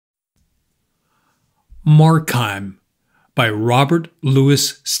Markheim by Robert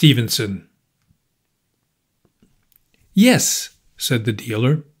Louis Stevenson. Yes, said the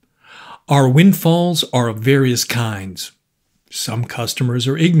dealer. Our windfalls are of various kinds. Some customers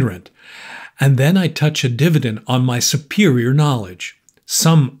are ignorant, and then I touch a dividend on my superior knowledge.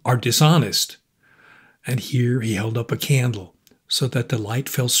 Some are dishonest. And here he held up a candle, so that the light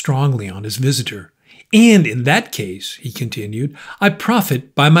fell strongly on his visitor. And in that case, he continued, I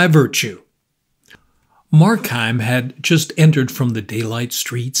profit by my virtue. Markheim had just entered from the daylight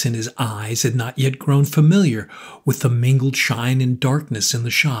streets, and his eyes had not yet grown familiar with the mingled shine and darkness in the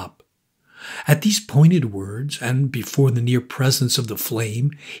shop. At these pointed words, and before the near presence of the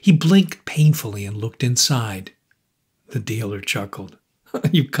flame, he blinked painfully and looked inside. The dealer chuckled.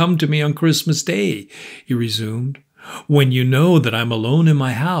 You come to me on Christmas Day, he resumed, when you know that I'm alone in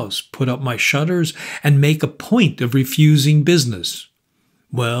my house, put up my shutters, and make a point of refusing business.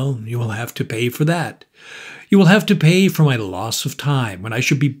 Well, you will have to pay for that. You will have to pay for my loss of time when I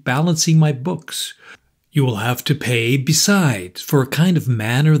should be balancing my books. You will have to pay, besides, for a kind of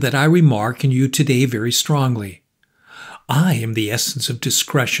manner that I remark in you today very strongly. I am the essence of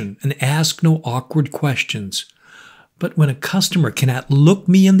discretion and ask no awkward questions. But when a customer cannot look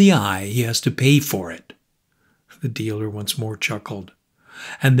me in the eye, he has to pay for it. The dealer once more chuckled,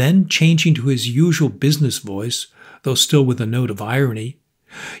 and then, changing to his usual business voice, though still with a note of irony,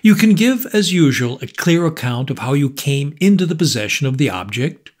 You can give, as usual, a clear account of how you came into the possession of the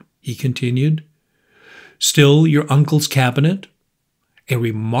object, he continued. Still your uncle's cabinet? A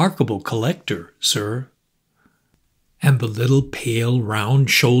remarkable collector, sir. And the little pale,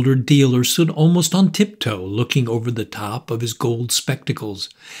 round-shouldered dealer stood almost on tiptoe, looking over the top of his gold spectacles,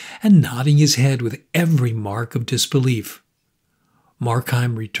 and nodding his head with every mark of disbelief.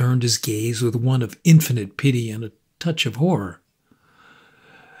 Markheim returned his gaze with one of infinite pity and a touch of horror.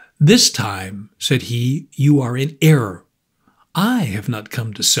 This time, said he, you are in error. I have not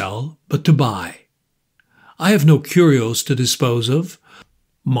come to sell, but to buy. I have no curios to dispose of.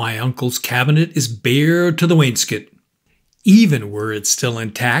 My uncle's cabinet is bare to the wainscot. Even were it still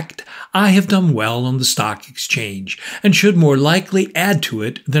intact, I have done well on the stock exchange, and should more likely add to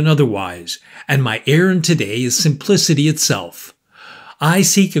it than otherwise, and my errand today is simplicity itself. I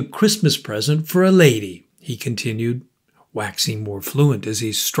seek a Christmas present for a lady, he continued, waxing more fluent as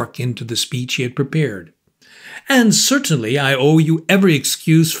he struck into the speech he had prepared. And certainly I owe you every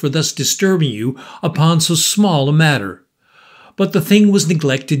excuse for thus disturbing you upon so small a matter. But the thing was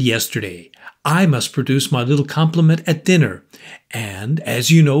neglected yesterday. I must produce my little compliment at dinner, and, as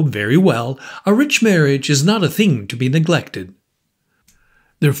you know very well, a rich marriage is not a thing to be neglected.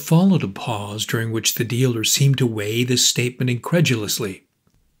 There followed a pause during which the dealer seemed to weigh this statement incredulously.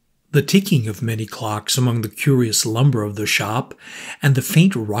 The ticking of many clocks among the curious lumber of the shop, and the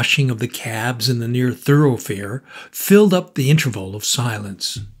faint rushing of the cabs in the near thoroughfare, filled up the interval of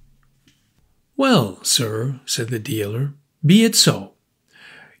silence. Well, sir, said the dealer, be it so.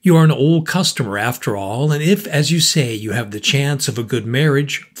 You are an old customer after all, and if, as you say, you have the chance of a good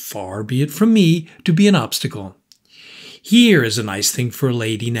marriage, far be it from me to be an obstacle. Here is a nice thing for a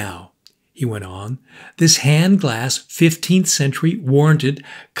lady now, he went on. This hand-glass 15th century warranted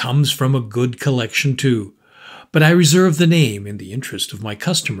comes from a good collection too. But I reserve the name in the interest of my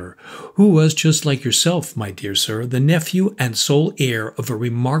customer, who was just like yourself, my dear sir, the nephew and sole heir of a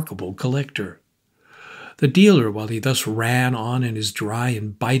remarkable collector. The dealer, while he thus ran on in his dry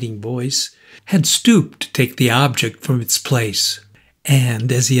and biting voice, had stooped to take the object from its place.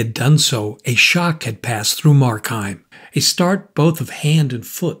 And as he had done so, a shock had passed through Markheim, a start both of hand and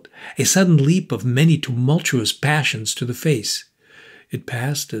foot, a sudden leap of many tumultuous passions to the face. It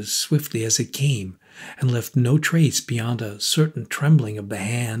passed as swiftly as it came, and left no trace beyond a certain trembling of the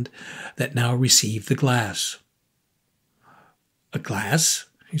hand that now received the glass. A glass?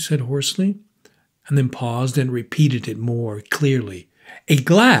 He said hoarsely, and then paused and repeated it more clearly. A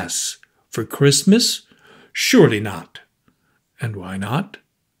glass? For Christmas? Surely not. And why not?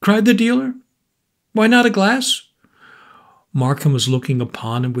 Cried the dealer. Why not a glass? Markham was looking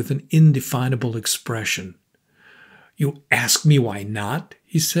upon him with an indefinable expression. You ask me why not?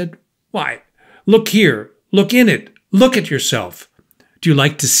 He said. Why, look here, look in it, look at yourself. Do you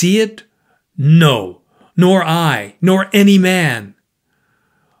like to see it? No, nor I, nor any man.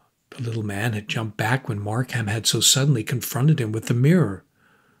 The little man had jumped back when Markheim had so suddenly confronted him with the mirror.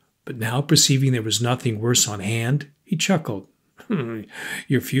 But now, perceiving there was nothing worse on hand, he chuckled.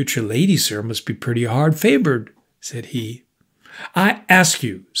 Your future lady, sir, must be pretty hard-favored, said he. I ask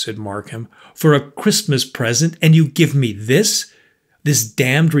you, said Markheim, for a Christmas present, and you give me this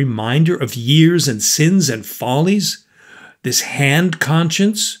damned reminder of years and sins and follies, this hand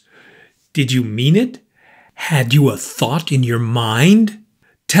conscience. Did you mean it? Had you a thought in your mind?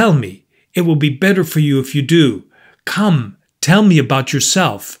 Tell me. It will be better for you if you do. Come, tell me about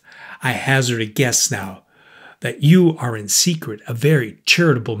yourself. I hazard a guess now that you are in secret a very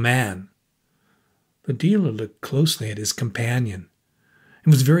charitable man." The dealer looked closely at his companion. It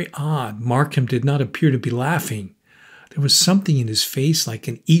was very odd. Markham did not appear to be laughing. There was something in his face like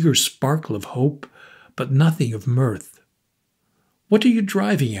an eager sparkle of hope, but nothing of mirth. "What are you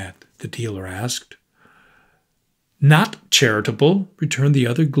driving at?" the dealer asked. "Not charitable," returned the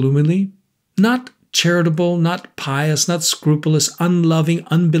other gloomily. "Not charitable, not pious, not scrupulous, unloving,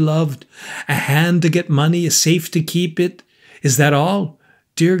 unbeloved, a hand to get money, a safe to keep it. Is that all?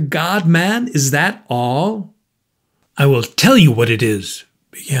 Dear God, man, is that all?" "I will tell you what it is,"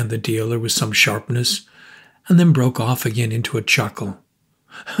 began the dealer with some sharpness, and then broke off again into a chuckle.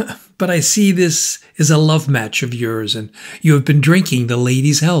 "But I see this is a love match of yours, and you have been drinking the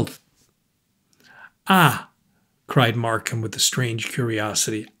lady's health." "Ah!" cried Markham with a strange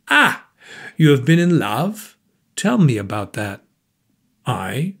curiosity. "Ah! You have been in love? Tell me about that."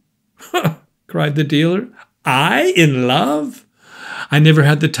 "I?" cried the dealer. "I in love? I never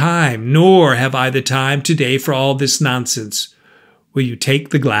had the time, nor have I the time today for all this nonsense. Will you take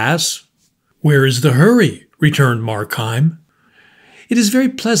the glass?" "Where is the hurry?" returned Markheim. "It is very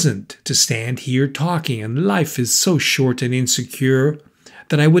pleasant to stand here talking, and life is so short and insecure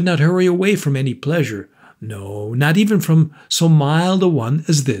that I would not hurry away from any pleasure. No, not even from so mild a one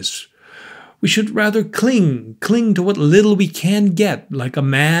as this. We should rather cling to what little we can get, like a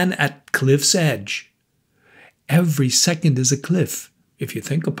man at cliff's edge. Every second is a cliff, if you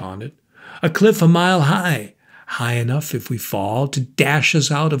think upon it. A cliff a mile high, high enough, if we fall, to dash us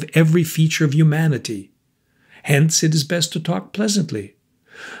out of every feature of humanity. Hence it is best to talk pleasantly.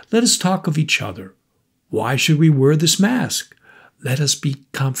 Let us talk of each other. Why should we wear this mask? Let us be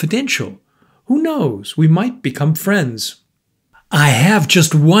confidential. Who knows? We might become friends." "I have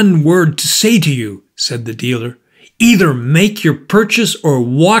just one word to say to you," said the dealer. "Either make your purchase or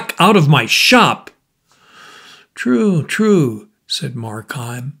walk out of my shop." "True, true," said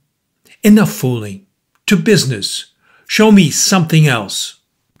Markheim. "Enough fooling. To business. Show me something else."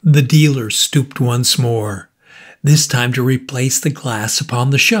 The dealer stooped once more, this time to replace the glass upon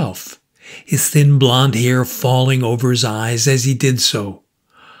the shelf, his thin blonde hair falling over his eyes as he did so.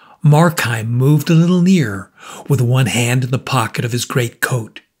 Markheim moved a little nearer, with one hand in the pocket of his great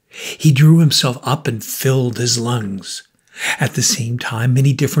coat. He drew himself up and filled his lungs. At the same time,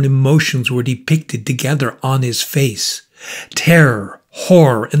 many different emotions were depicted together on his face: terror,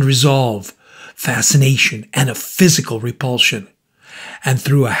 horror, and resolve, fascination, and a physical repulsion. And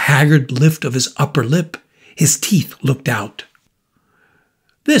through a haggard lift of his upper lip, his teeth looked out.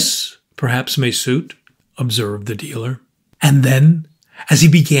 "This, perhaps, may suit," observed the dealer. And then, as he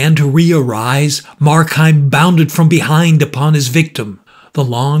began to re-arise, Markheim bounded from behind upon his victim. The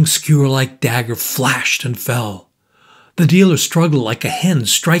long, skewer-like dagger flashed and fell. The dealer struggled like a hen,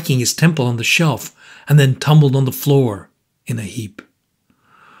 striking his temple on the shelf, and then tumbled on the floor in a heap.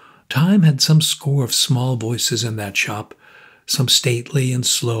 Time had some score of small voices in that shop, some stately and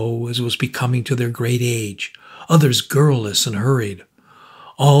slow, as was becoming to their great age, others girlish and hurried.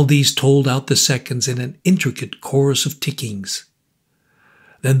 All these told out the seconds in an intricate chorus of tickings.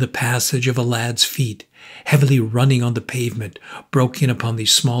 Then the passage of a lad's feet, heavily running on the pavement, broke in upon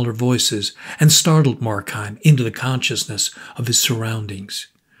these smaller voices and startled Markheim into the consciousness of his surroundings.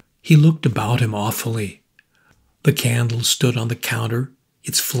 He looked about him awfully. The candle stood on the counter,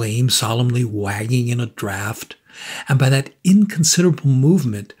 its flame solemnly wagging in a draught, and by that inconsiderable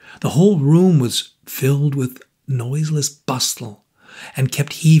movement the whole room was filled with noiseless bustle and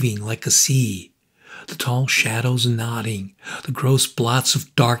kept heaving like a sea. The tall shadows nodding, the gross blots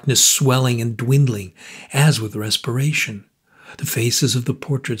of darkness swelling and dwindling as with respiration, the faces of the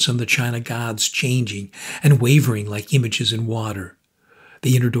portraits and the china gods changing and wavering like images in water.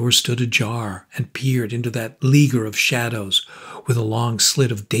 The inner door stood ajar and peered into that leaguer of shadows with a long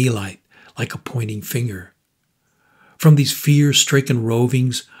slit of daylight like a pointing finger. From these fear-stricken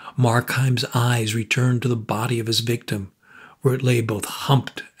rovings, Markheim's eyes returned to the body of his victim, where it lay both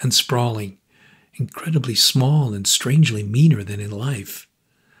humped and sprawling, incredibly small and strangely meaner than in life.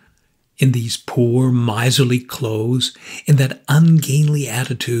 In these poor, miserly clothes, in that ungainly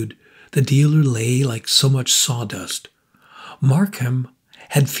attitude, the dealer lay like so much sawdust. Markheim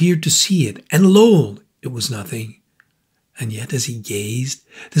had feared to see it, and lo, it was nothing. And yet as he gazed,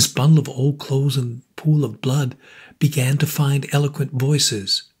 this bundle of old clothes and pool of blood began to find eloquent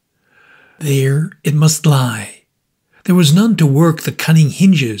voices. There it must lie. There was none to work the cunning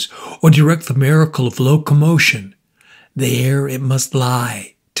hinges or direct the miracle of locomotion. There it must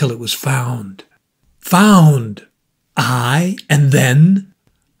lie till it was found. Found! Aye, and then?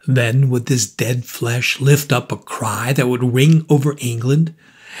 Then would this dead flesh lift up a cry that would ring over England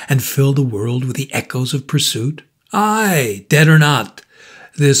and fill the world with the echoes of pursuit? Aye, dead or not,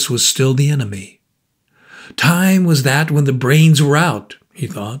 this was still the enemy. Time was that when the brains were out, he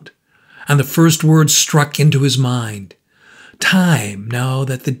thought, and the first words struck into his mind. Time, now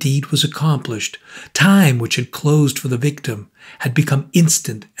that the deed was accomplished, time which had closed for the victim, had become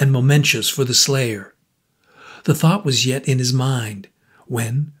instant and momentous for the slayer. The thought was yet in his mind,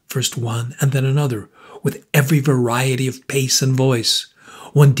 when, first one and then another, with every variety of pace and voice,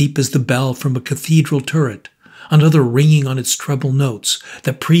 one deep as the bell from a cathedral turret, another ringing on its treble notes,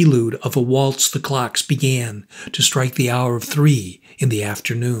 the prelude of a waltz, the clocks began to strike the hour of 3 in the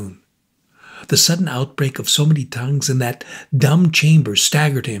afternoon. The sudden outbreak of so many tongues in that dumb chamber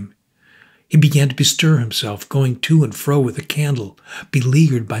staggered him. He began to bestir himself, going to and fro with a candle,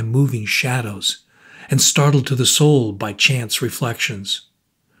 beleaguered by moving shadows, and startled to the soul by chance reflections.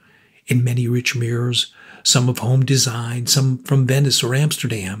 In many rich mirrors, some of home design, some from Venice or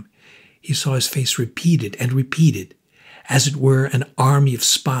Amsterdam, he saw his face repeated and repeated, as it were an army of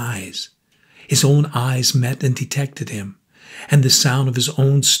spies. His own eyes met and detected him, and the sound of his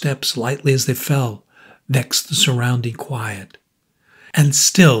own steps, lightly as they fell, vexed the surrounding quiet. And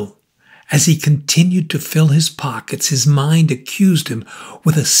still, as he continued to fill his pockets, his mind accused him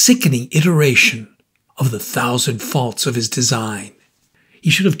with a sickening iteration of the 1,000 faults of his design. He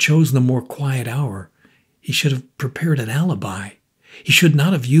should have chosen a more quiet hour. He should have prepared an alibi. He should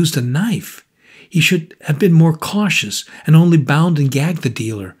not have used a knife. He should have been more cautious and only bound and gagged the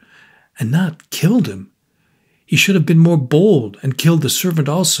dealer, and not killed him. He should have been more bold and killed the servant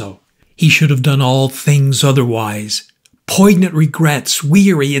also. He should have done all things otherwise. Poignant regrets,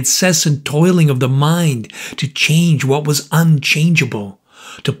 weary, incessant toiling of the mind to change what was unchangeable,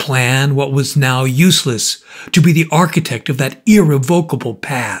 to plan what was now useless, to be the architect of that irrevocable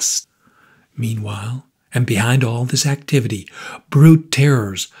past. Meanwhile, and behind all this activity, brute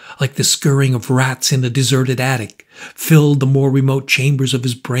terrors, like the scurrying of rats in a deserted attic, filled the more remote chambers of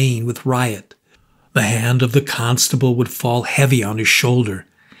his brain with riot. The hand of the constable would fall heavy on his shoulder,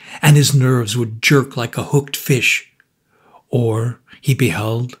 and his nerves would jerk like a hooked fish. Or he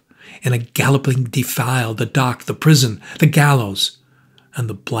beheld, in a galloping defile, the dock, the prison, the gallows, and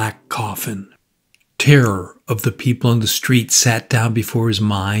the black coffin. Terror of the people in the street sat down before his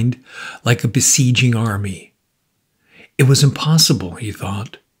mind like a besieging army. It was impossible, he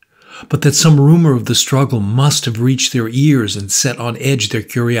thought, but that some rumor of the struggle must have reached their ears and set on edge their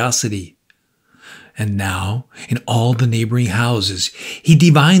curiosity. And now, in all the neighboring houses, he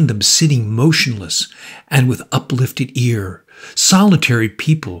divined them sitting motionless and with uplifted ear, solitary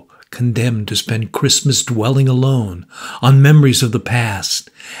people condemned to spend Christmas dwelling alone on memories of the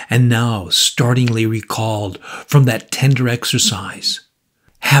past, and now startlingly recalled from that tender exercise.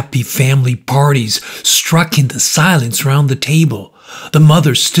 Happy family parties struck in the silence round the table, the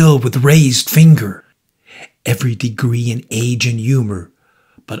mother still with raised finger. Every degree in age and humor,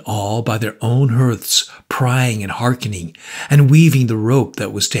 but all by their own hearths, prying and hearkening, and weaving the rope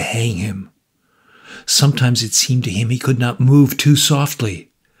that was to hang him. Sometimes it seemed to him he could not move too softly.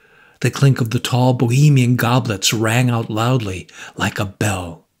 The clink of the tall bohemian goblets rang out loudly like a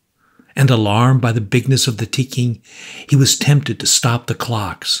bell, and alarmed by the bigness of the ticking, he was tempted to stop the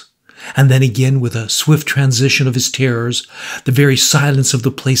clocks. And then again, with a swift transition of his terrors, the very silence of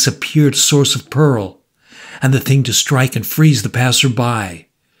the place appeared a source of peril, and the thing to strike and freeze the passer-by.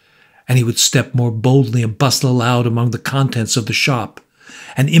 And he would step more boldly and bustle aloud among the contents of the shop,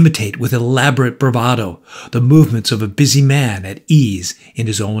 and imitate with elaborate bravado the movements of a busy man at ease in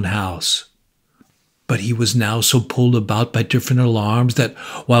his own house. But he was now so pulled about by different alarms that,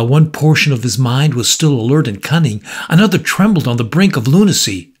 while one portion of his mind was still alert and cunning, another trembled on the brink of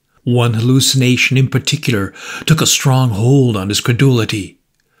lunacy. One hallucination in particular took a strong hold on his credulity.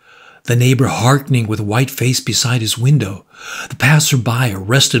 The neighbor hearkening with white face beside his window, the passer-by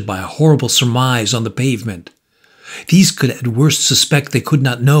arrested by a horrible surmise on the pavement. These could at worst suspect they could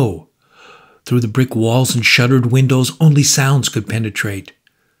not know. Through the brick walls and shuttered windows only sounds could penetrate.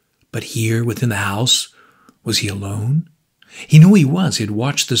 But here, within the house, was he alone? He knew he was. He had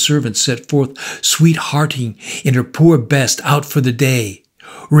watched the servant set forth, sweethearting in her poor best, out for the day,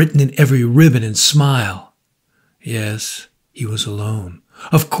 written in every ribbon and smile. Yes, he was alone,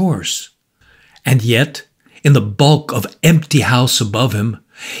 of course. And yet, in the bulk of empty house above him,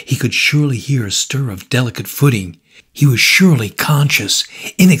 he could surely hear a stir of delicate footing. He was surely conscious,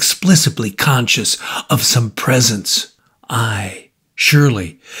 inexplicably conscious, of some presence. Aye,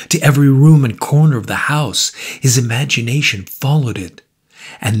 surely, to every room and corner of the house, his imagination followed it,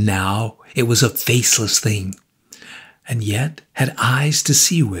 and now it was a faceless thing, and yet had eyes to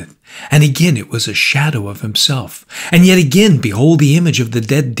see with, and again it was a shadow of himself, and yet again behold the image of the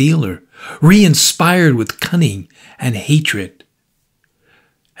dead dealer, re-inspired with cunning and hatred.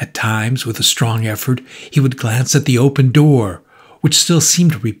 At times, with a strong effort, he would glance at the open door, which still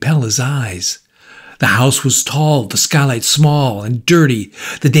seemed to repel his eyes. The house was tall, the skylight small and dirty,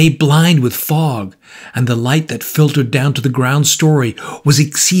 the day blind with fog, and the light that filtered down to the ground story was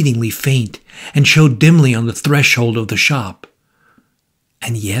exceedingly faint and showed dimly on the threshold of the shop.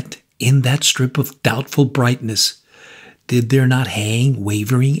 And yet, in that strip of doubtful brightness, did there not hang,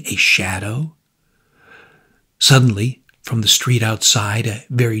 wavering, a shadow? Suddenly, from the street outside, a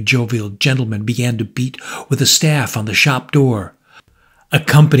very jovial gentleman began to beat with a staff on the shop door,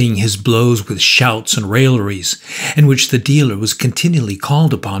 accompanying his blows with shouts and railleries, in which the dealer was continually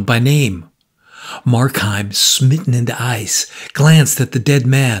called upon by name. Markheim, smitten into ice, glanced at the dead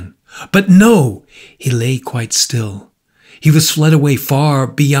man. But no! He lay quite still. He was fled away far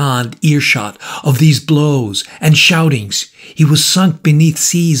beyond earshot of these blows and shoutings. He was sunk beneath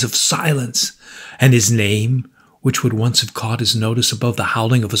seas of silence, and his name, which would once have caught his notice above the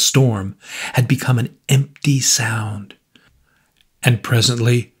howling of a storm, had become an empty sound. And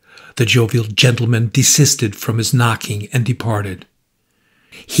presently the jovial gentleman desisted from his knocking and departed.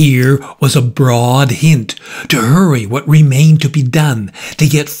 Here was a broad hint to hurry what remained to be done, to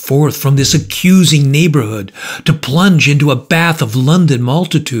get forth from this accusing neighborhood, to plunge into a bath of London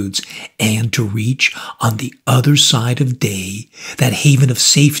multitudes, and to reach on the other side of day that haven of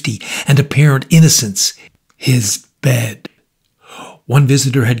safety and apparent innocence, his bed. One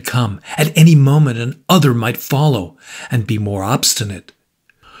visitor had come. At any moment another might follow and be more obstinate.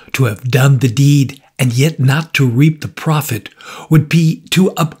 To have done the deed and yet not to reap the profit would be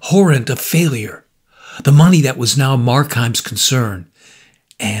too abhorrent a failure. The money that was now Markheim's concern,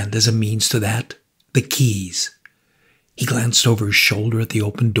 and as a means to that, the keys. He glanced over his shoulder at the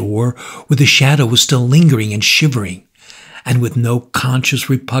open door, where the shadow was still lingering and shivering, and with no conscious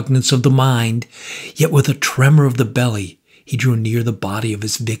repugnance of the mind, yet with a tremor of the belly, he drew near the body of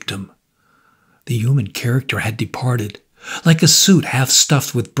his victim. The human character had departed. Like a suit half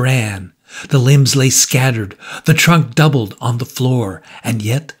stuffed with bran, the limbs lay scattered, the trunk doubled on the floor, and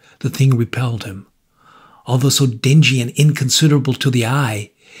yet the thing repelled him. Although so dingy and inconsiderable to the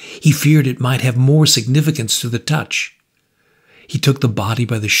eye, he feared it might have more significance to the touch. He took the body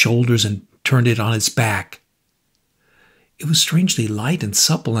by the shoulders and turned it on its back. It was strangely light and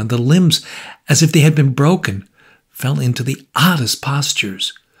supple, and the limbs, as if they had been broken, fell into the oddest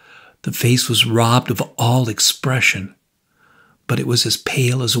postures. The face was robbed of all expression, but it was as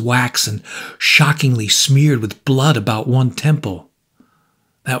pale as wax and shockingly smeared with blood about one temple.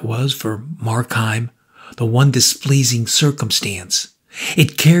 That was, for Markheim, the one displeasing circumstance.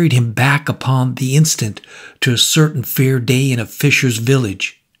 It carried him back upon the instant to a certain fair day in a fisher's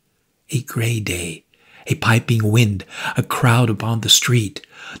village. A grey day, a piping wind, a crowd upon the street,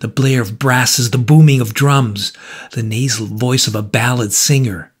 the blare of brasses, the booming of drums, the nasal voice of a ballad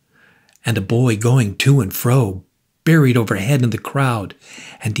singer, and a boy going to and fro, buried overhead in the crowd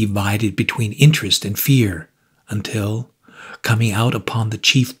and divided between interest and fear, until, coming out upon the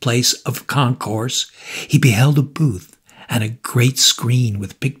chief place of concourse, he beheld a booth and a great screen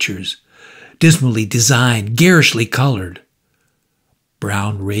with pictures, dismally designed, garishly colored.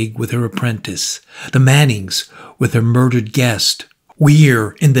 Brown Rig with her apprentice, the Mannings with her murdered guest,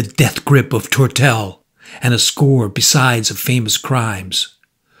 Weir in the death grip of Tortel, and a score besides of famous crimes.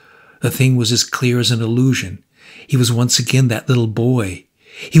 The thing was as clear as an illusion. He was once again that little boy.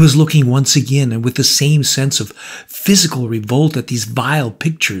 He was looking once again, and with the same sense of physical revolt at these vile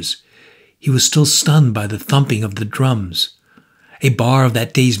pictures. He was still stunned by the thumping of the drums. A bar of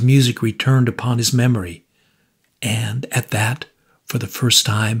that day's music returned upon his memory, and at that, for the first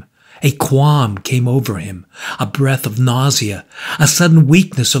time, a qualm came over him, a breath of nausea, a sudden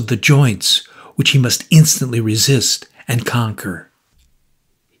weakness of the joints, which he must instantly resist and conquer.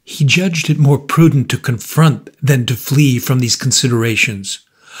 He judged it more prudent to confront than to flee from these considerations.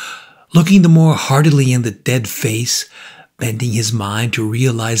 Looking the more heartily in the dead face, bending his mind to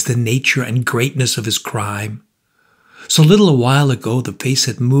realize the nature and greatness of his crime. So little a while ago the face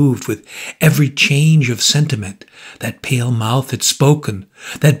had moved with every change of sentiment, that pale mouth had spoken,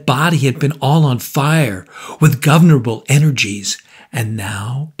 that body had been all on fire with governable energies, and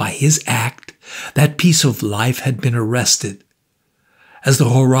now, by his act, that piece of life had been arrested, as the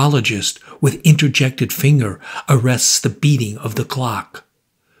horologist with interjected finger arrests the beating of the clock.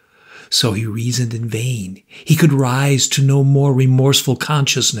 So he reasoned in vain. He could rise to no more remorseful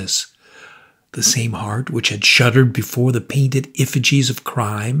consciousness. The same heart which had shuddered before the painted effigies of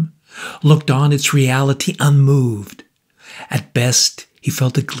crime looked on its reality unmoved. At best, he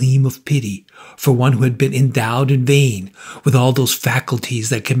felt a gleam of pity for one who had been endowed in vain with all those faculties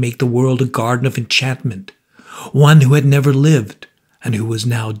that can make the world a garden of enchantment, one who had never lived and who was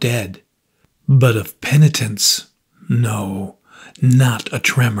now dead. But of penitence, no, not a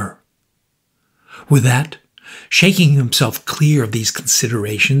tremor. With that, shaking himself clear of these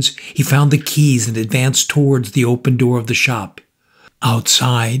considerations, he found the keys and advanced towards the open door of the shop.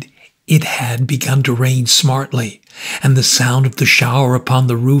 Outside, it had begun to rain smartly, and the sound of the shower upon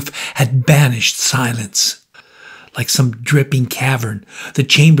the roof had banished silence. Like some dripping cavern, the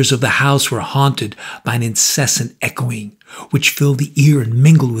chambers of the house were haunted by an incessant echoing, which filled the ear and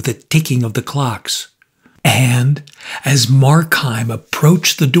mingled with the ticking of the clocks. And as Markheim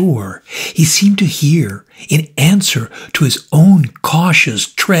approached the door, he seemed to hear, in answer to his own cautious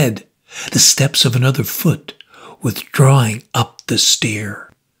tread, the steps of another foot withdrawing up the stair.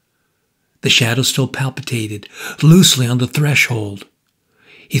 The shadow still palpitated loosely on the threshold.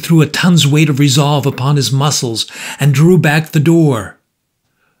 He threw a ton's weight of resolve upon his muscles and drew back the door.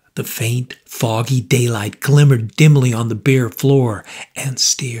 The faint, foggy daylight glimmered dimly on the bare floor and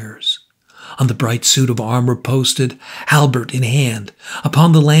stairs. On the bright suit of armor posted, halbert in hand,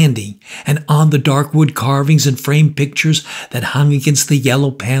 upon the landing, and on the dark wood carvings and framed pictures that hung against the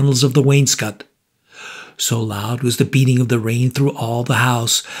yellow panels of the wainscot. So loud was the beating of the rain through all the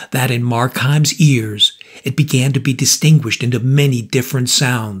house that in Markheim's ears it began to be distinguished into many different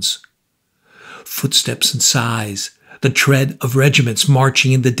sounds. Footsteps and sighs, the tread of regiments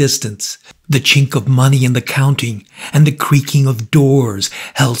marching in the distance, the chink of money in the counting, and the creaking of doors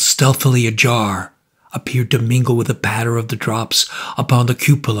held stealthily ajar, appeared to mingle with the patter of the drops upon the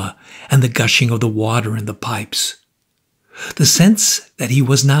cupola and the gushing of the water in the pipes. The sense that he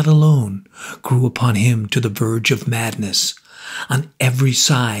was not alone grew upon him to the verge of madness. On every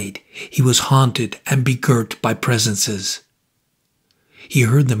side he was haunted and begirt by presences. He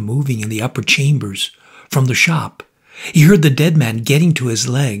heard them moving in the upper chambers from the shop. He heard the dead man getting to his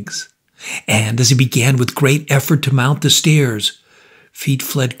legs, and as he began with great effort to mount the stairs, feet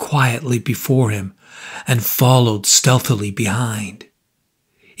fled quietly before him and followed stealthily behind.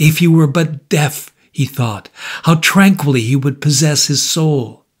 If he were but deaf, he thought, how tranquilly he would possess his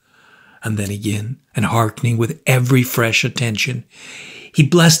soul. And then again, and hearkening with every fresh attention, he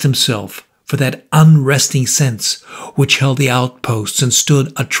blessed himself for that unresting sense which held the outposts and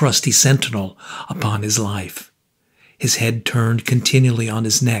stood a trusty sentinel upon his life. His head turned continually on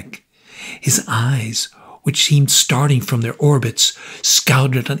his neck. His eyes, which seemed starting from their orbits,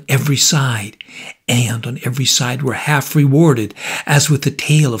 scouted on every side, and on every side were half rewarded, as with the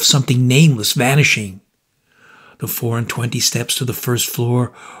tale of something nameless vanishing. The 24 steps to the first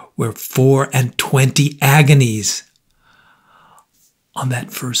floor were 24 agonies. On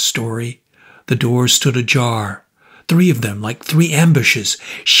that first story, the doors stood ajar, 3 of them like 3 ambushes,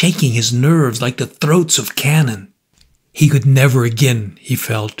 shaking his nerves like the throats of cannon. He could never again, he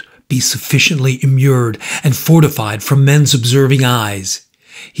felt, be sufficiently immured and fortified from men's observing eyes.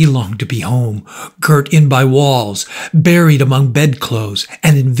 He longed to be home, girt in by walls, buried among bedclothes,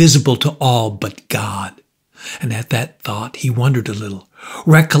 and invisible to all but God. And at that thought he wondered a little,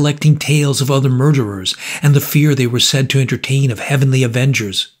 recollecting tales of other murderers and the fear they were said to entertain of heavenly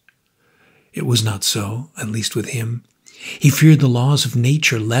avengers. It was not so, at least with him. He feared the laws of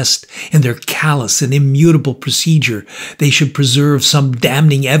nature, lest, in their callous and immutable procedure, they should preserve some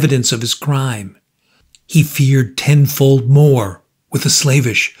damning evidence of his crime. He feared tenfold more, with a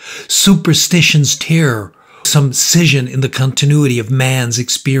slavish, superstition's terror, some scission in the continuity of man's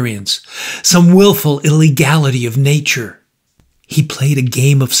experience, some willful illegality of nature. He played a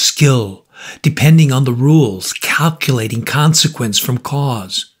game of skill, depending on the rules, calculating consequence from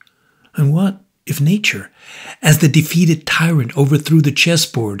cause. And what if nature, as the defeated tyrant overthrew the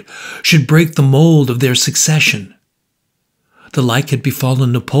chessboard, should break the mold of their succession? The like had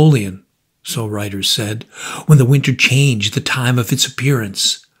befallen Napoleon, so writers said, when the winter changed the time of its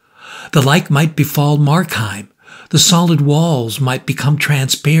appearance. The like might befall Markheim. The solid walls might become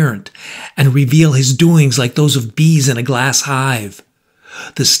transparent and reveal his doings like those of bees in a glass hive.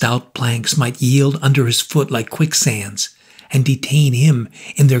 The stout planks might yield under his foot like quicksands and detain him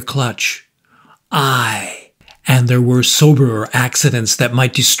in their clutch. Aye, and there were soberer accidents that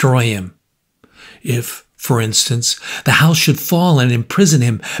might destroy him. If, for instance, the house should fall and imprison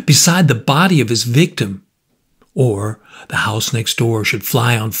him beside the body of his victim, or the house next door should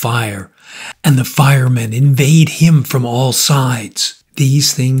fly on fire, and the firemen invade him from all sides.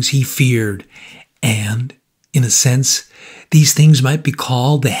 These things he feared, and In a sense, these things might be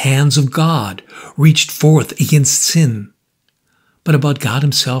called the hands of God, reached forth against sin. But about God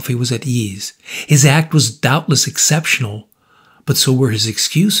himself he was at ease. His act was doubtless exceptional, but so were his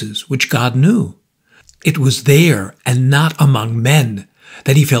excuses, which God knew. It was there, and not among men,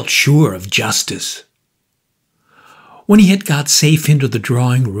 that he felt sure of justice. When he had got safe into the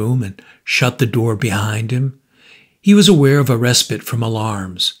drawing room and shut the door behind him, he was aware of a respite from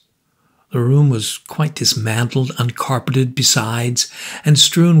alarms. The room was quite dismantled, uncarpeted besides, and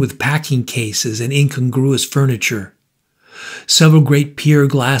strewn with packing cases and incongruous furniture. Several great pier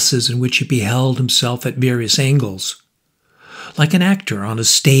glasses in which he beheld himself at various angles. Like an actor on a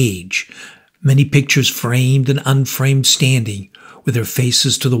stage, many pictures framed and unframed standing, with their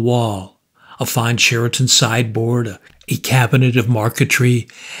faces to the wall, a fine Sheraton sideboard, a cabinet of marquetry,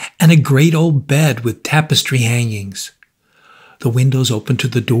 and a great old bed with tapestry hangings. The windows opened to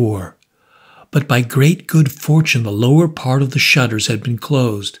the door, but by great good fortune the lower part of the shutters had been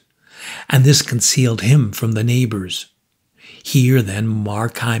closed, and this concealed him from the neighbors. Here, then,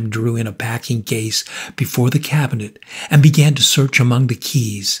 Markheim drew in a packing case before the cabinet and began to search among the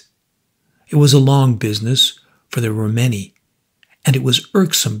keys. It was a long business, for there were many, and it was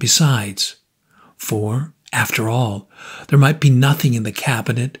irksome besides, for, after all, there might be nothing in the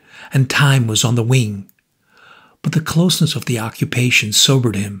cabinet, and time was on the wing. But the closeness of the occupation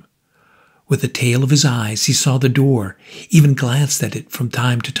sobered him. With the tail of his eyes he saw the door, even glanced at it from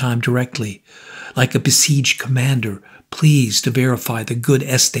time to time directly, like a besieged commander pleased to verify the good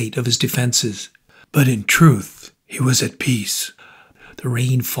estate of his defenses. But in truth he was at peace. The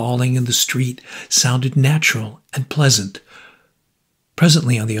rain falling in the street sounded natural and pleasant.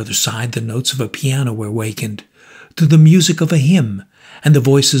 Presently on the other side the notes of a piano were wakened, to the music of a hymn, and the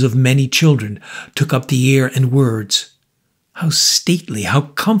voices of many children took up the air and words. How stately, how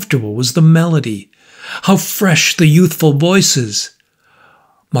comfortable was the melody! How fresh the youthful voices!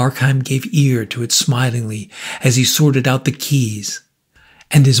 Markheim gave ear to it smilingly as he sorted out the keys,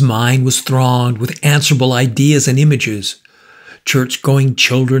 and his mind was thronged with answerable ideas and images. Church-going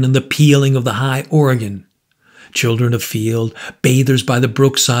children and the pealing of the high organ, children afield, bathers by the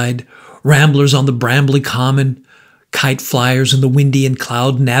brookside, ramblers on the brambly common, kite flyers in the windy and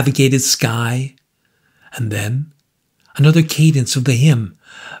cloud-navigated sky. And then another cadence of the hymn,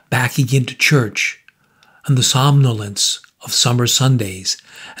 back again to church, and the somnolence of summer Sundays,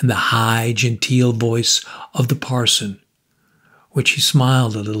 and the high, genteel voice of the parson, which he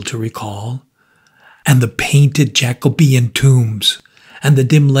smiled a little to recall, and the painted Jacobean tombs, and the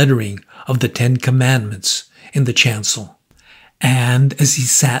dim lettering of the 10 Commandments in the chancel. And as he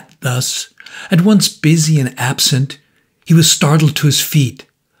sat thus, at once busy and absent, he was startled to his feet.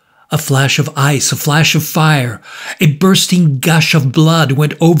 A flash of ice, a flash of fire, a bursting gush of blood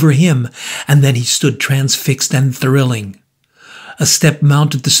went over him, and then he stood transfixed and thrilling. A step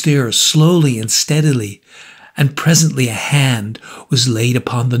mounted the stairs slowly and steadily, and presently a hand was laid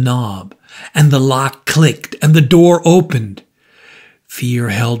upon the knob, and the lock clicked, and the door opened. Fear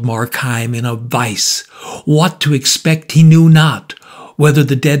held Markheim in a vice. What to expect he knew not, whether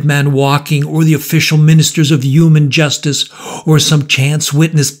the dead man walking, or the official ministers of human justice, or some chance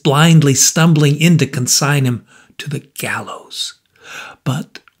witness blindly stumbling in to consign him to the gallows.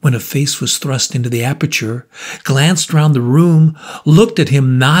 But when a face was thrust into the aperture, glanced round the room, looked at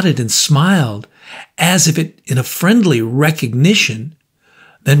him, nodded and smiled, as if in a friendly recognition,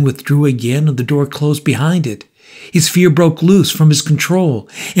 then withdrew again, and the door closed behind it, his fear broke loose from his control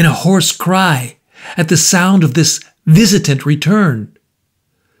in a hoarse cry at the sound of this visitant return.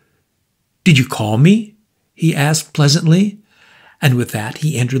 "Did you call me?" he asked pleasantly, and with that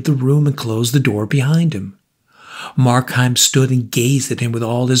he entered the room and closed the door behind him. Markheim stood and gazed at him with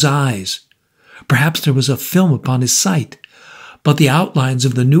all his eyes. Perhaps there was a film upon his sight, but the outlines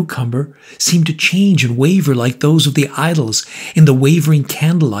of the newcomer seemed to change and waver like those of the idols in the wavering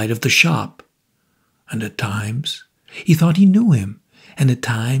candlelight of the shop. And at times he thought he knew him, and at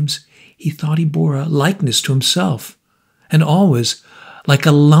times he thought he bore a likeness to himself, and always, like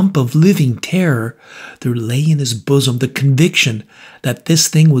a lump of living terror, there lay in his bosom the conviction that this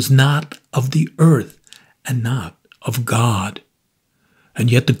thing was not of the earth and not of God.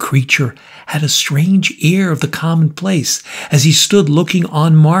 And yet the creature had a strange air of the commonplace as he stood looking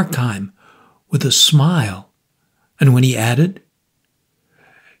on Markheim with a smile. And when he added,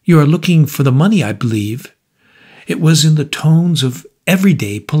 "You are looking for the money, I believe," it was in the tones of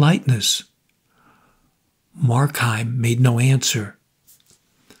everyday politeness. Markheim made no answer.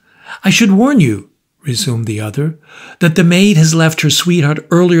 "I should warn you," resumed the other, "that the maid has left her sweetheart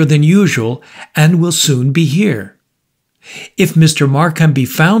earlier than usual and will soon be here." If Mr. Markheim be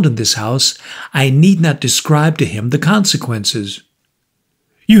found in this house, I need not describe to him the consequences."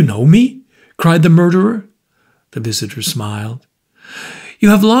 "You know me?" cried the murderer. The visitor smiled. "You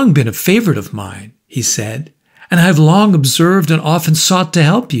have long been a favorite of mine," he said, "and I have long observed and often sought to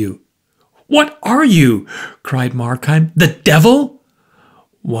help you." "What are you?" cried Markheim. "The devil?"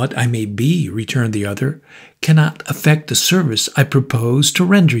 "What I may be," returned the other, "cannot affect the service I propose to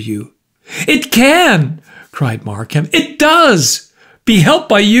render you." "It can!" cried Markheim. "It does! Be helped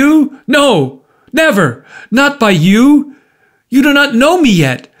by you? No, never! Not by you! You do not know me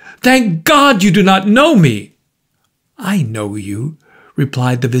yet! Thank God you do not know me!" "I know you,"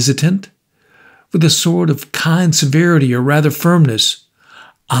 replied the visitant, with a sort of kind severity or rather firmness.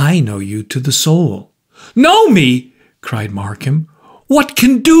 "I know you to the soul." "Know me!" cried Markheim. "What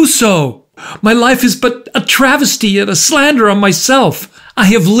can do so? My life is but a travesty and a slander on myself. I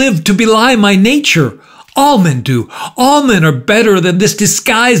have lived to belie my nature. All men do. All men are better than this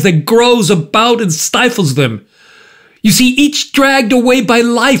disguise that grows about and stifles them. You see each dragged away by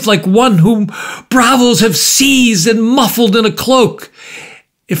life like one whom bravos have seized and muffled in a cloak.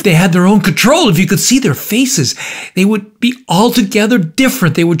 If they had their own control, if you could see their faces, they would be altogether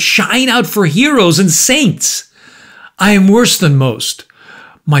different. They would shine out for heroes and saints. I am worse than most.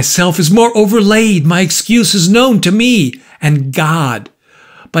 Myself is more overlaid. My excuse is known to me and God.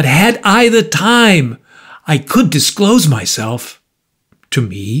 But had I the time, I could disclose myself." "To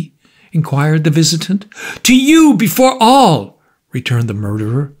me?" inquired the visitant. "To you before all," returned the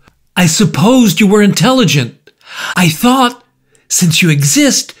murderer. "I supposed you were intelligent. I thought, since you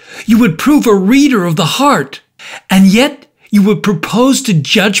exist, you would prove a reader of the heart. And yet you would propose to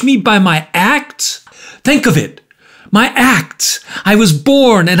judge me by my acts? Think of it. My acts. I was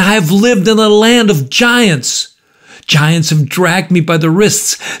born and I have lived in a land of giants. Giants have dragged me by the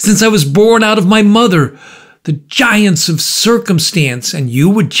wrists since I was born out of my mother. The giants of circumstance, and you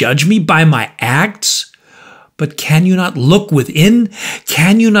would judge me by my acts? But can you not look within?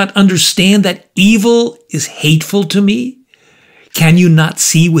 Can you not understand that evil is hateful to me? Can you not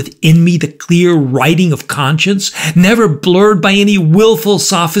see within me the clear writing of conscience, never blurred by any willful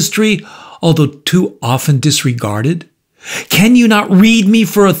sophistry, although too often disregarded? Can you not read me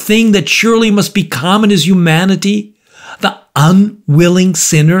for a thing that surely must be common as humanity, the unwilling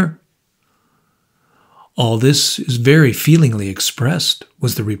sinner?" "All this is very feelingly expressed,"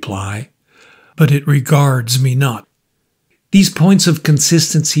 was the reply, "but it regards me not. These points of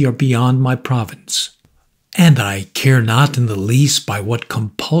consistency are beyond my province, and I care not in the least by what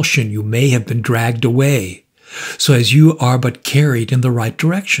compulsion you may have been dragged away, so as you are but carried in the right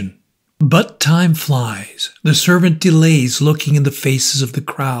direction. But time flies. The servant delays looking in the faces of the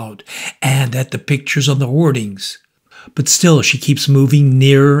crowd and at the pictures on the hoardings. But still she keeps moving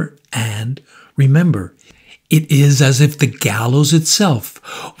nearer, and, remember, it is as if the gallows itself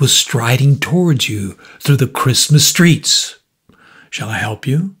was striding towards you through the Christmas streets. Shall I help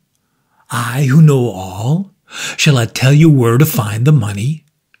you? I who know all? Shall I tell you where to find the money?"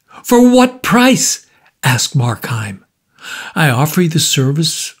 "For what price?" asked Markheim. "I offer you the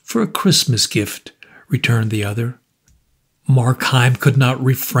service for a Christmas gift," returned the other. Markheim could not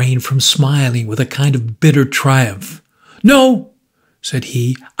refrain from smiling with a kind of bitter triumph. "No," said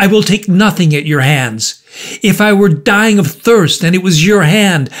he, "I will take nothing at your hands. If I were dying of thirst and it was your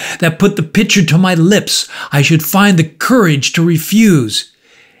hand that put the pitcher to my lips, I should find the courage to refuse.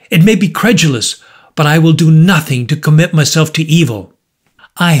 It may be credulous, but I will do nothing to commit myself to evil."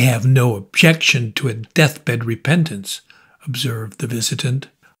 "I have no objection to a deathbed repentance," observed the visitant.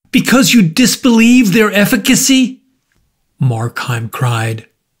 "Because you disbelieve their efficacy?" Markheim cried.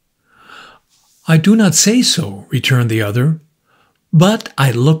 "I do not say so," returned the other. "But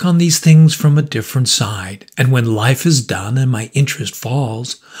I look on these things from a different side, and when life is done and my interest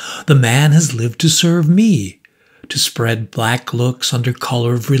falls, the man has lived to serve me, to spread black looks under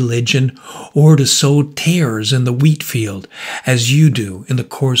color of religion, or to sow tares in the wheat field, as you do in the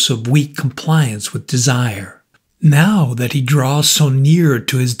course of weak compliance with desire. Now that he draws so near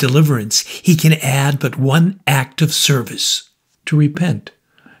to his deliverance, he can add but one act of service, to repent,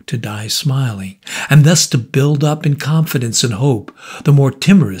 to die smiling, and thus to build up in confidence and hope the more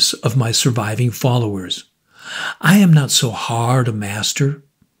timorous of my surviving followers. I am not so hard a master.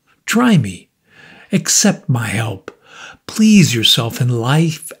 Try me. Accept my help. Please yourself in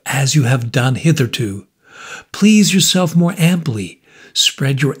life as you have done hitherto. Please yourself more amply.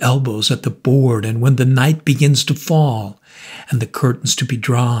 Spread your elbows at the board, and when the night begins to fall and the curtains to be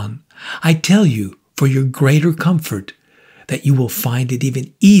drawn, I tell you, for your greater comfort, that you will find it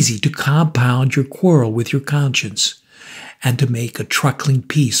even easy to compound your quarrel with your conscience and to make a truckling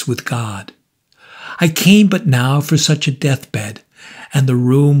peace with God. I came but now for such a deathbed, and the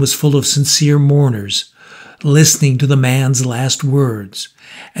room was full of sincere mourners, listening to the man's last words.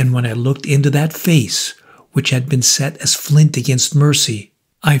 And when I looked into that face, which had been set as flint against mercy,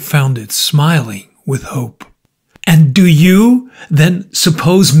 I found it smiling with hope. "And do you, then,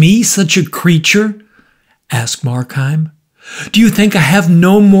 suppose me such a creature?" asked Markheim. "Do you think I have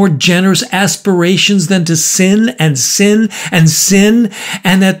no more generous aspirations than to sin and sin and sin,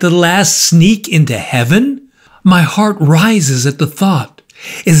 and at the last sneak into heaven? My heart rises at the thought.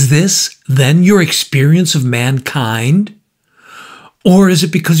 Is this, then, your experience of mankind? Or is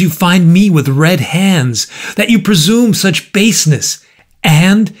it because you find me with red hands that you presume such baseness?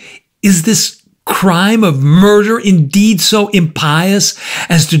 And is this crime of murder indeed so impious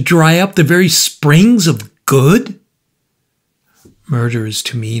as to dry up the very springs of good?" "Murder is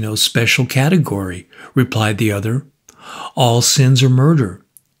to me no special category," replied the other. "All sins are murder,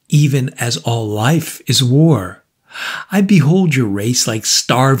 even as all life is war. I behold your race like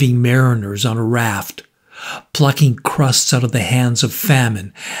starving mariners on a raft, plucking crusts out of the hands of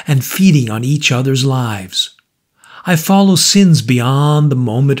famine and feeding on each other's lives. I follow sins beyond the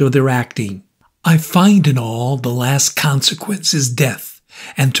moment of their acting. I find in all the last consequence is death,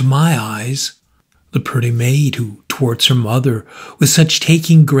 and to my eyes, the pretty maid who thwarts her mother with such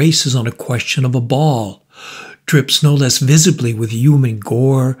taking graces on a question of a ball drips no less visibly with human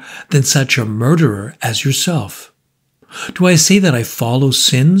gore than such a murderer as yourself. Do I say that I follow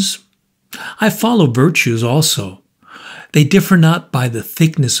sins? I follow virtues also. They differ not by the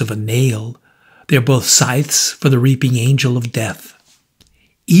thickness of a nail. They are both scythes for the reaping angel of death.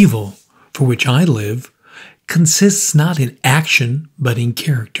 Evil, for which I live, consists not in action, but in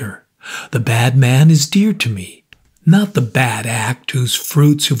character. The bad man is dear to me, not the bad act whose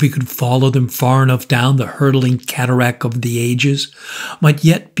fruits, if we could follow them far enough down the hurtling cataract of the ages, might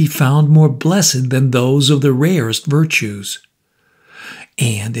yet be found more blessed than those of the rarest virtues.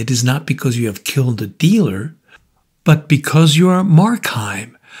 And it is not because you have killed a dealer, but because you are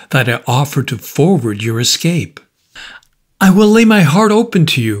Markheim, that I offer to forward your escape." "I will lay my heart open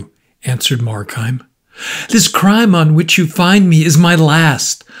to you," answered Markheim. "This crime on which you find me is my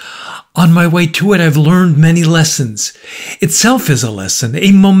last. On my way to it I've learned many lessons. Itself is a lesson,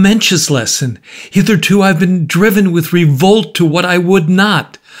 a momentous lesson. Hitherto I've been driven with revolt to what I would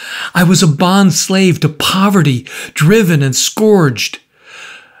not. I was a bond slave to poverty, driven and scourged.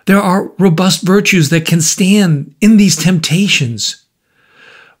 There are robust virtues that can stand in these temptations.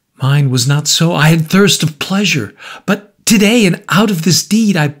 Mine was not so. I had thirst of pleasure, but today, and out of this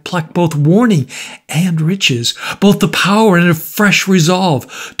deed, I pluck both warning and riches, both the power and a fresh resolve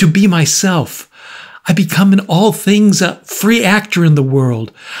to be myself. I become in all things a free actor in the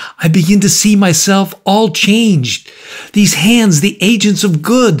world. I begin to see myself all changed. These hands, the agents of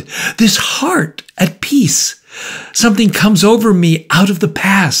good, this heart at peace. Something comes over me out of the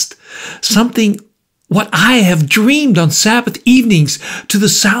past, something what I have dreamed on Sabbath evenings to the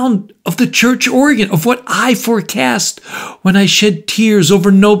sound of the church organ, of what I forecast when I shed tears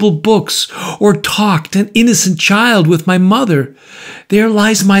over noble books or talked an innocent child with my mother. There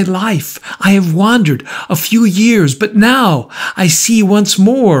lies my life. I have wandered a few years, but now I see once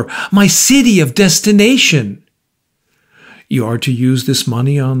more my city of destination." "You are to use this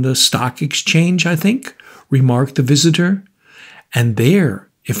money on the stock exchange, I think," remarked the visitor. "And there,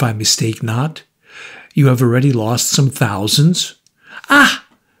 if I mistake not, you have already lost some thousands." "Ah,"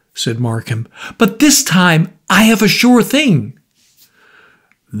 said Markham, "but this time I have a sure thing."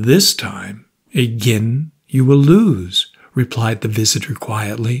 "This time, again, you will lose," replied the visitor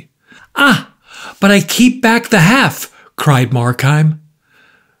quietly. "Ah, but I keep back the half," cried Markheim.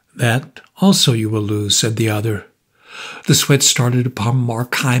 "That also you will lose," said the other. The sweat started upon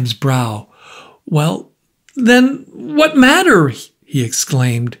Markheim's brow. "Well, then, what matter?" he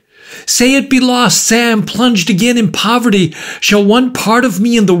exclaimed. "Say it be lost, say I am plunged again in poverty. Shall one part of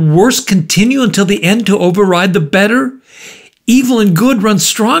me in the worst continue until the end to override the better? Evil and good run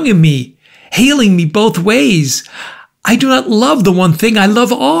strong in me, hailing me both ways. I do not love the one thing, I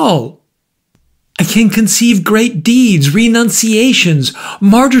love all. I can conceive great deeds, renunciations,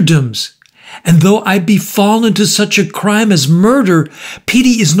 martyrdoms. And though I be fallen to such a crime as murder,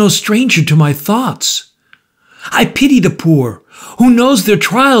 pity is no stranger to my thoughts. I pity the poor, who knows their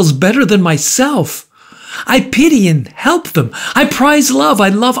trials better than myself. I pity and help them. I prize love. I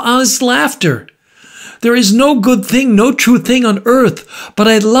love honest laughter. There is no good thing, no true thing on earth, but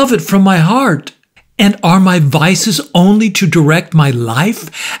I love it from my heart. And are my vices only to direct my life,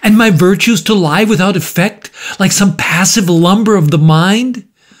 and my virtues to lie without effect, like some passive lumber of the mind?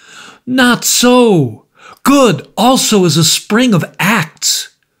 Not so. Good also is a spring of acts.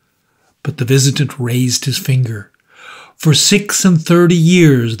 But the visitant raised his finger. "For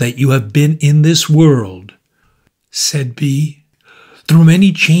 36 that you have been in this world," said B, "through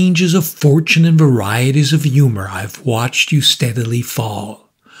many changes of fortune and varieties of humor, I've watched you steadily fall.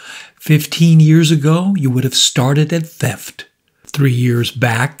 15 years ago, you would have started at theft. 3 years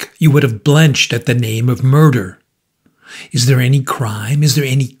back, you would have blenched at the name of murder. Is there any crime, is there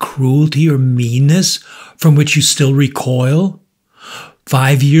any cruelty or meanness from which you still recoil?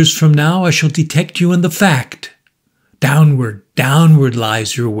 5 years from now, I shall detect you in the fact. Downward, downward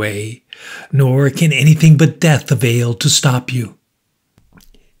lies your way, nor can anything but death avail to stop you."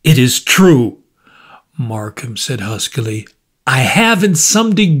 "It is true," Markheim said huskily. "I have in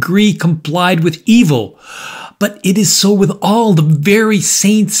some degree complied with evil, but it is so with all. The very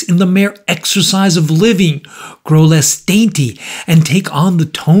saints in the mere exercise of living grow less dainty and take on the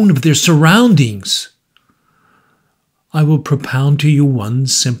tone of their surroundings." "I will propound to you one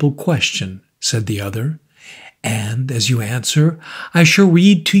simple question," said the other, "and as you answer, I shall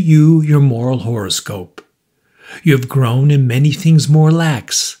read to you your moral horoscope. You have grown in many things more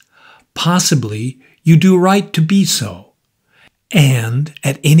lax. Possibly you do right to be so. And,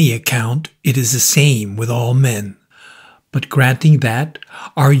 at any account, it is the same with all men. But granting that,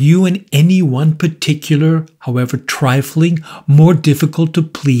 are you in any one particular, however trifling, more difficult to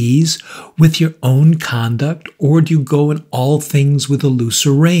please with your own conduct, or do you go in all things with a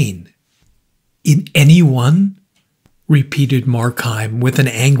looser rein?" "In any one?" repeated Markheim with an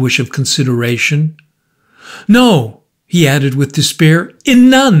anguish of consideration. "No," he added with despair, "in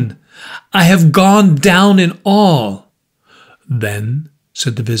none. I have gone down in all." "Then,"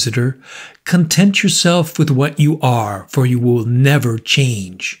 said the visitor, "content yourself with what you are, for you will never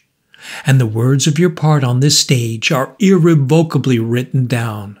change. And the words of your part on this stage are irrevocably written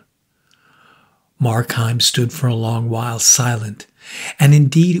down." Markheim stood for a long while silent, and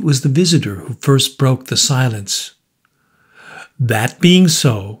indeed it was the visitor who first broke the silence. "That being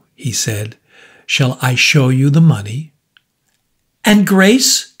so," he said, "shall I show you the money?" "And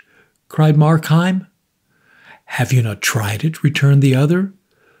grace?" cried Markheim. "Have you not tried it?" returned the other.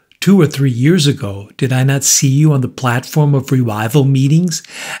 2 or 3 years ago, did I not see you on the platform of revival meetings,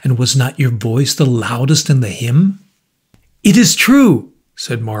 and was not your voice the loudest in the hymn?" "It is true,"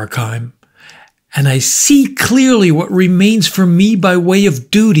 said Markheim, "and I see clearly what remains for me by way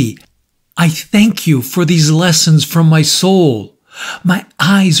of duty. I thank you for these lessons from my soul. My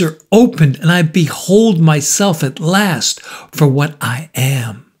eyes are opened, and I behold myself at last for what I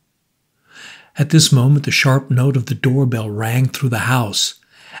am." At this moment the sharp note of the doorbell rang through the house,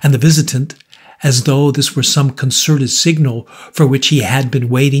 and the visitant, as though this were some concerted signal for which he had been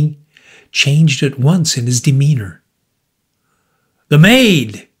waiting, changed at once in his demeanor. "The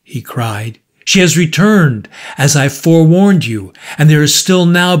maid!" he cried. "She has returned, as I forewarned you, and there is still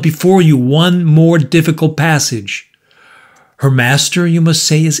now before you one more difficult passage. Her master, you must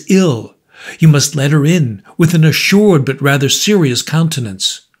say, is ill. You must let her in with an assured but rather serious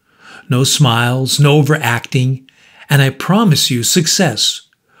countenance. No smiles, no overacting, and I promise you success.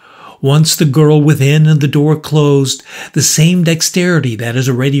 Once the girl within and the door closed, the same dexterity that has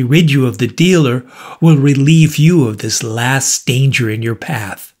already rid you of the dealer will relieve you of this last danger in your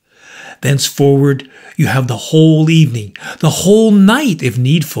path. Thenceforward, you have the whole evening, the whole night, if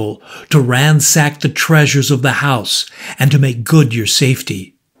needful, to ransack the treasures of the house and to make good your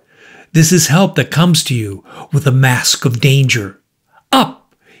safety. This is help that comes to you with a mask of danger.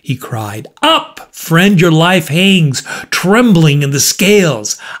 Up!" he cried. "Up, friend, your life hangs trembling in the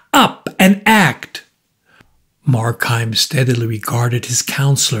scales. Up and act." Markheim steadily regarded his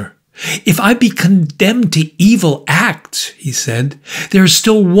counselor. "If I be condemned to evil acts," he said, "there is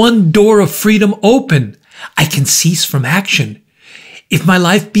still one door of freedom open. I can cease from action. If my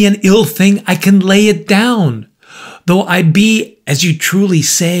life be an ill thing, I can lay it down. Though I be, as you truly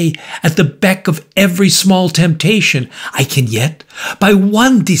say, at the beck of every small temptation, I can yet, by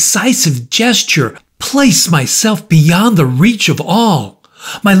one decisive gesture, place myself beyond the reach of all.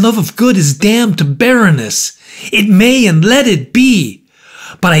 My love of good is damned to barrenness. It may, and let it be.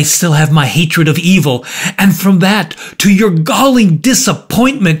 But I still have my hatred of evil, and from that, to your galling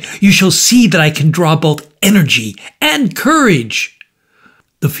disappointment, you shall see that I can draw both energy and courage."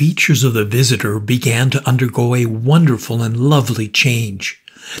 The features of the visitor began to undergo a wonderful and lovely change.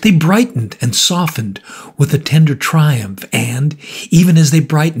 They brightened and softened with a tender triumph, and, even as they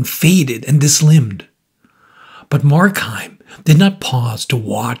brightened, faded and dislimned. But Markheim did not pause to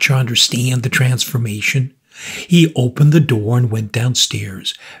watch or understand the transformation. He opened the door and went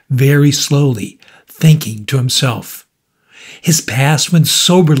downstairs, very slowly, thinking to himself. His past went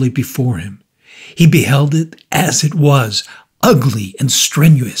soberly before him. He beheld it as it was, ugly and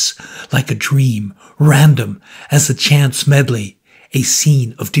strenuous, like a dream, random as a chance medley, a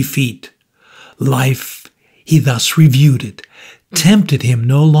scene of defeat. Life, he thus reviewed it, tempted him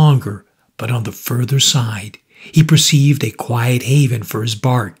no longer, but on the further side he perceived a quiet haven for his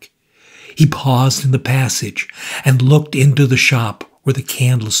bark. He paused in the passage and looked into the shop where the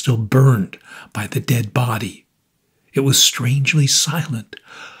candle still burned by the dead body. It was strangely silent.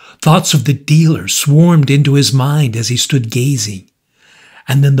 Thoughts of the dealer swarmed into his mind as he stood gazing.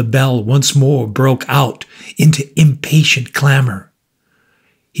 And then the bell once more broke out into impatient clamor.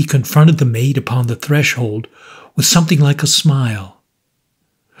 He confronted the maid upon the threshold with something like a smile.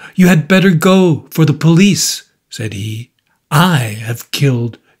 "You had better go for the police," said he. "I have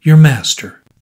killed your master."